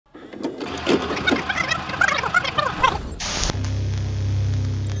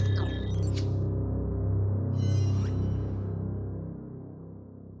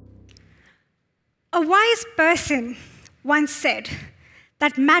wise person once said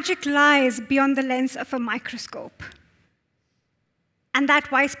that magic lies beyond the lens of a microscope. And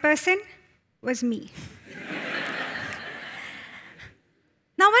that wise person was me.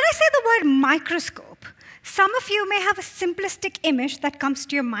 Now, when I say the word microscope, some of you may have a simplistic image that comes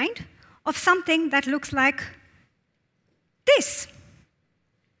to your mind of something that looks like this.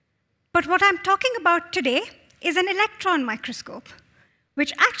 But what I'm talking about today is an electron microscope,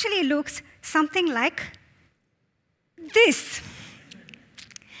 which actually looks something like this.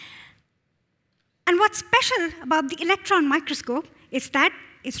 And what's special about the electron microscope is that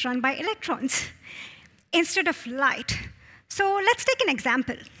it's run by electrons instead of light. So let's take an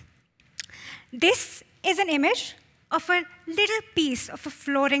example. This is an image of a little piece of a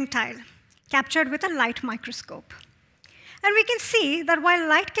flooring tile captured with a light microscope. And we can see that while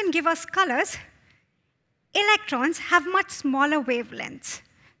light can give us colors, electrons have much smaller wavelengths.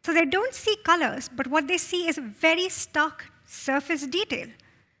 So they don't see colors, but what they see is very stark surface detail,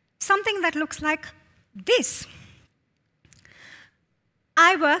 something that looks like this.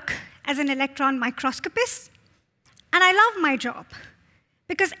 I work as an electron microscopist, and I love my job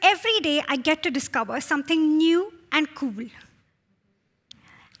because every day I get to discover something new and cool.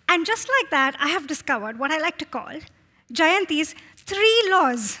 And just like that, I have discovered what I like to call Jayanti's 3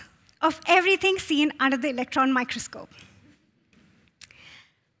 laws of everything seen under the electron microscope.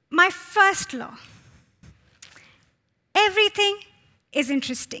 My first law: everything is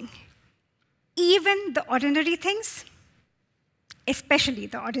interesting, even the ordinary things, especially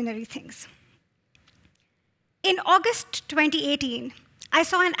the ordinary things. In August 2018, I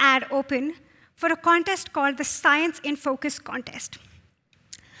saw an ad open for a contest called the Science in Focus contest.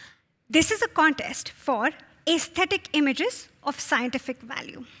 This is a contest for aesthetic images of scientific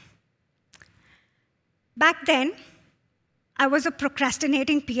value. Back then, I was a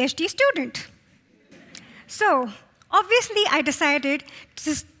procrastinating PhD student. So obviously, I decided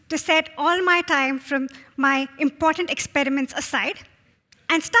to set all my time from my important experiments aside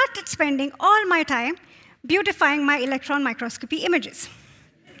and started spending all my time beautifying my electron microscopy images.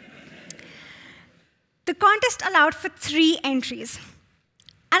 The contest allowed for 3 entries,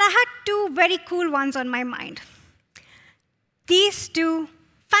 and I had 2 very cool ones on my mind. These 2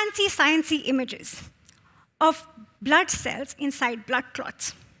 fancy sciencey images of blood cells inside blood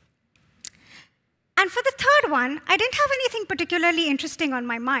clots. And for the 3rd one, I didn't have anything particularly interesting on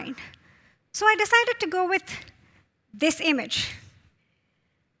my mind, so I decided to go with this image.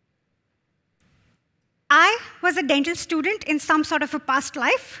 I was a dental student in some sort of a past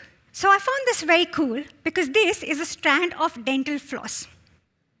life, so I found this very cool because this is a strand of dental floss.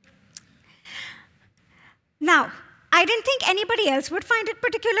 Now, I didn't think anybody else would find it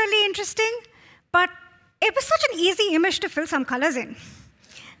particularly interesting, but it was such an easy image to fill some colors in.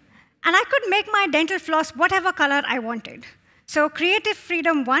 And I could make my dental floss whatever color I wanted. So creative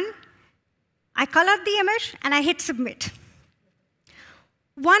freedom won. I colored the image, and I hit submit.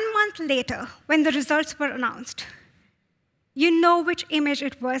 1 month later, when the results were announced, you know which image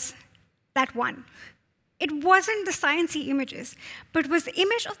it was that won. It wasn't the sciencey images, but it was the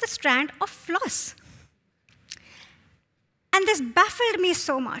image of the strand of floss. And this baffled me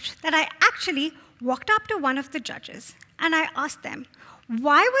so much that I actually walked up to one of the judges, and I asked them,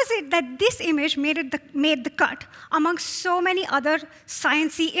 why was it that this image made the cut among so many other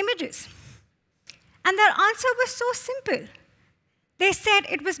sciencey images? And their answer was so simple. They said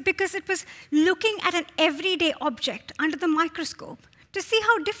it was because it was looking at an everyday object under the microscope to see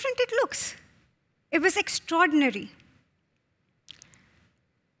how different it looks. It was extraordinary.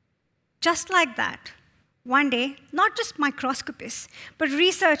 Just like that, one day, not just microscopists, but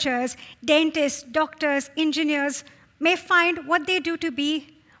researchers, dentists, doctors, engineers may find what they do to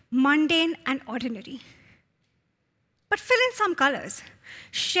be mundane and ordinary. But fill in some colors.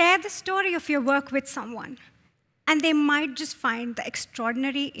 Share the story of your work with someone, and they might just find the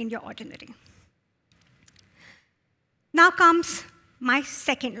extraordinary in your ordinary. Now comes my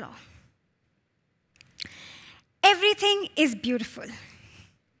 2nd law. Everything is beautiful,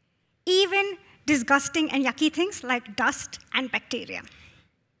 even disgusting and yucky things like dust and bacteria.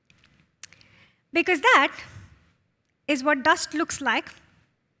 Because that is what dust looks like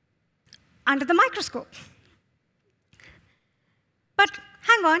under the microscope. But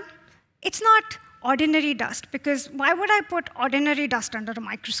hang on, it's not ordinary dust, because why would I put ordinary dust under a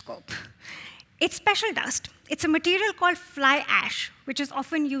microscope? It's special dust. It's a material called fly ash, which is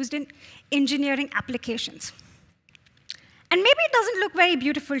often used in engineering applications. And maybe it doesn't look very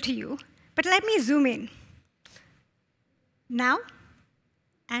beautiful to you, but let me zoom in. Now,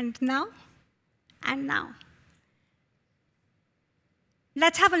 and now, and now.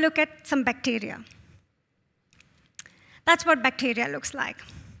 Let's have a look at some bacteria. That's what bacteria looks like.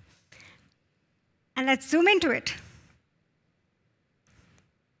 And let's zoom into it.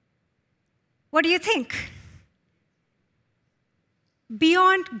 What do you think?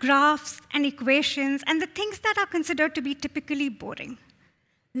 Beyond graphs and equations and the things that are considered to be typically boring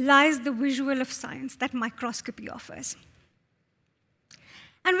lies the visual of science that microscopy offers.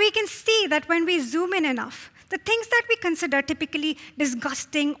 And we can see that when we zoom in enough, the things that we consider typically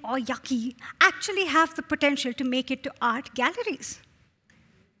disgusting or yucky actually have the potential to make it to art galleries.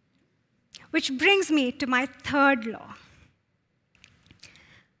 Which brings me to my third law.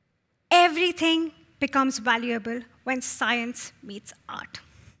 Everything becomes valuable when science meets art.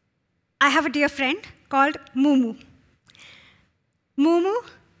 I have a dear friend called Mumu. Mumu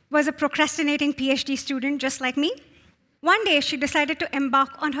was a procrastinating PhD student just like me. One day, she decided to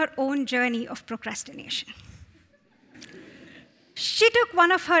embark on her own journey of procrastination. She took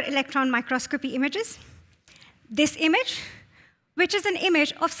one of her electron microscopy images, this image, which is an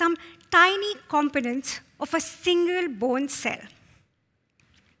image of some tiny components of a single bone cell.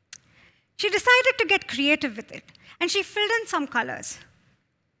 She decided to get creative with it, and she filled in some colors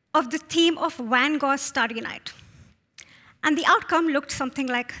of the theme of Van Gogh's Starry Night. And the outcome looked something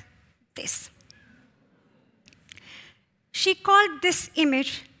like this. She called this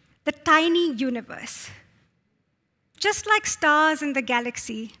image the tiny universe. Just like stars in the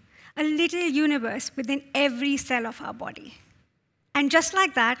galaxy, a little universe within every cell of our body. And just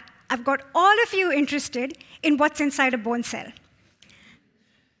like that, I've got all of you interested in what's inside a bone cell.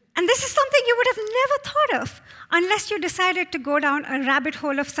 And this is something you would have never thought of unless you decided to go down a rabbit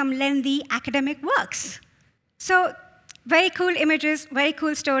hole of some lengthy academic works. So, very cool images, very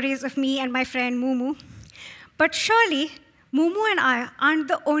cool stories of me and my friend Mumu. But surely, Mumu and I aren't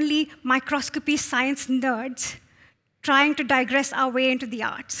the only microscopy science nerds trying to digress our way into the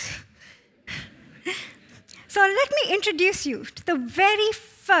arts. So let me introduce you to the very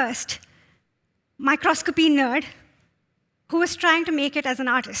first microscopy nerd who was trying to make it as an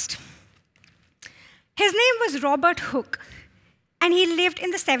artist. His name was Robert Hooke, and he lived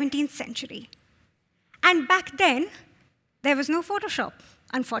in the 17th century. And back then, there was no Photoshop,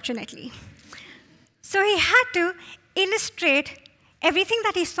 unfortunately. So he had to illustrate everything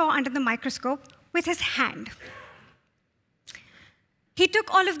that he saw under the microscope with his hand. He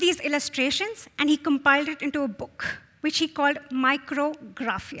took all of these illustrations and he compiled it into a book, which he called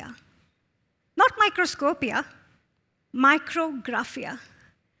Micrographia. Not microscopia, Micrographia,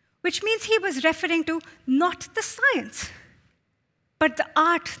 which means he was referring to not the science, but the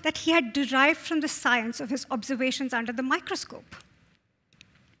art that he had derived from the science of his observations under the microscope.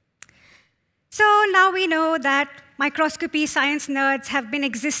 So now we know that microscopy science nerds have been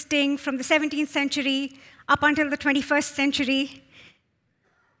existing from the 17th century up until the 21st century.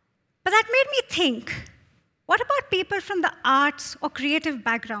 But that made me think, what about people from the arts or creative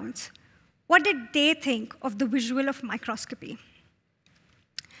backgrounds? What did they think of the visual of microscopy?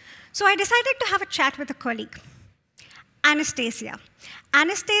 So I decided to have a chat with a colleague, Anastasia.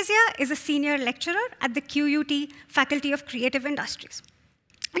 Anastasia is a senior lecturer at the QUT Faculty of Creative Industries.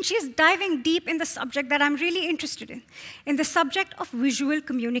 And she's diving deep in the subject that I'm really interested in the subject of visual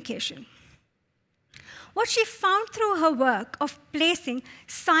communication. What she found through her work of placing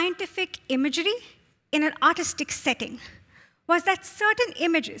scientific imagery in an artistic setting was that certain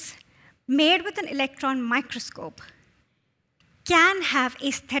images made with an electron microscope can have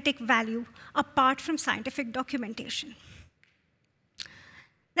aesthetic value apart from scientific documentation.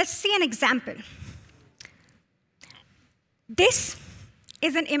 Let's see an example. This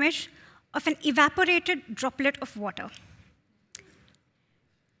is an image of an evaporated droplet of water,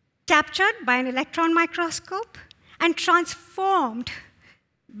 captured by an electron microscope and transformed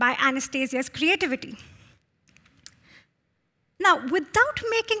by Anastasia's creativity. Now, without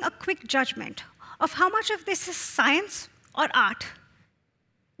making a quick judgment of how much of this is science or art,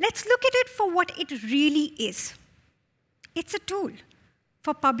 let's look at it for what it really is. It's a tool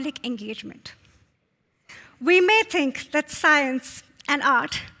for public engagement. We may think that science and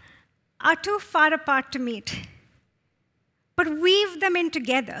art are too far apart to meet, but weave them in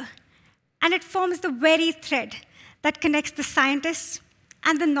together, and it forms the very thread that connects the scientists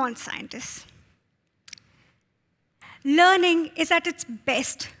and the non-scientists. Learning is at its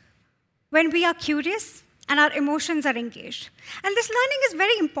best when we are curious and our emotions are engaged. And this learning is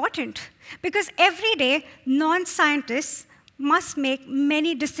very important because every day, non-scientists must make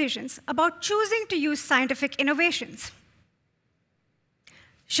many decisions about choosing to use scientific innovations.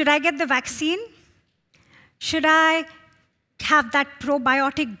 Should I get the vaccine? Should I have that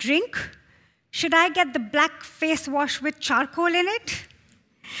probiotic drink? Should I get the black face wash with charcoal in it?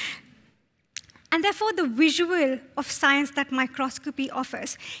 And therefore, the visual of science that microscopy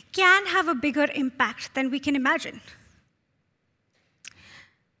offers can have a bigger impact than we can imagine.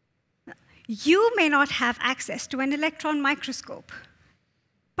 You may not have access to an electron microscope,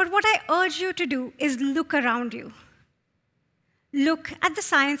 but what I urge you to do is look around you. Look at the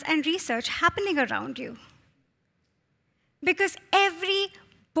science and research happening around you. Because every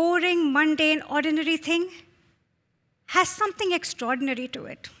boring, mundane, ordinary thing has something extraordinary to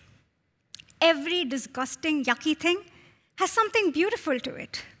it. Every disgusting, yucky thing has something beautiful to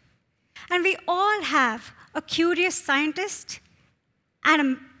it. And we all have a curious scientist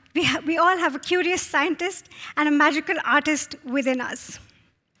and we all have a curious scientist and a magical artist within us.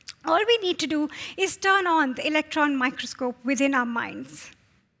 All we need to do is turn on the electron microscope within our minds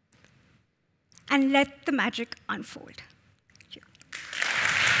and let the magic unfold.